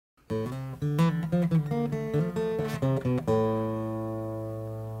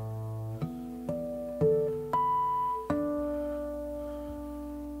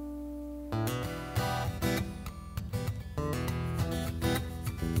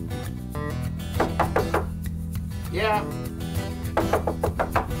Yeah.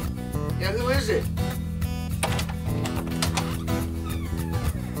 Yeah, who is it?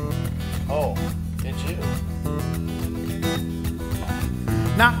 Oh, it's you.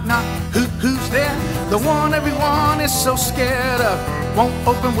 Knock, knock, who's there? The one everyone is so scared of. Won't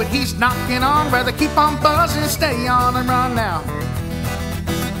open what he's knocking on. Rather keep on buzzing, stay on and run now.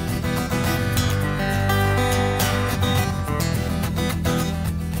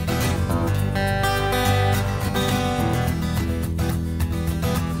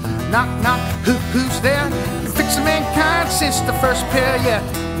 Knock, knock, who's there? Fixing mankind since the first pair, yeah.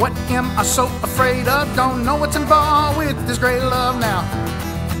 What am I so afraid of? Don't know what's involved with this great love now.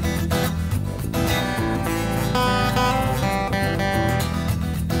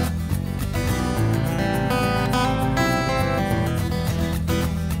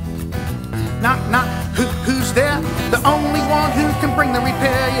 Knock, knock, who's there? The only one who can bring the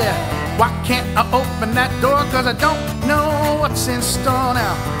repair, yeah. Why can't I open that door? Cause I don't know what's in store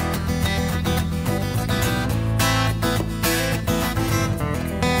now.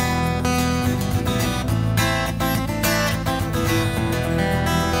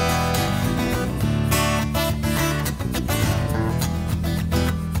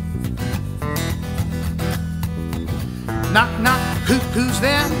 Knock, knock, who's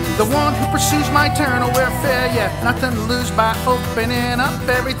there? The one who pursues my eternal welfare, yeah. Nothing to lose by opening up,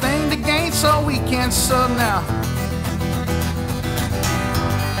 everything to gain so we can sub now.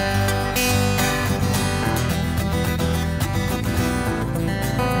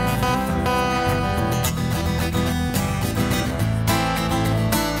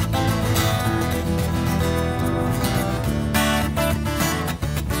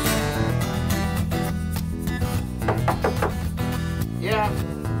 Yeah.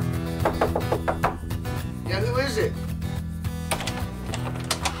 Yeah, who is it?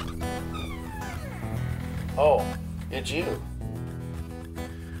 Oh, it's you.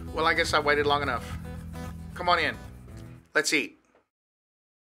 Well, I guess I waited long enough. Come on in. Let's eat.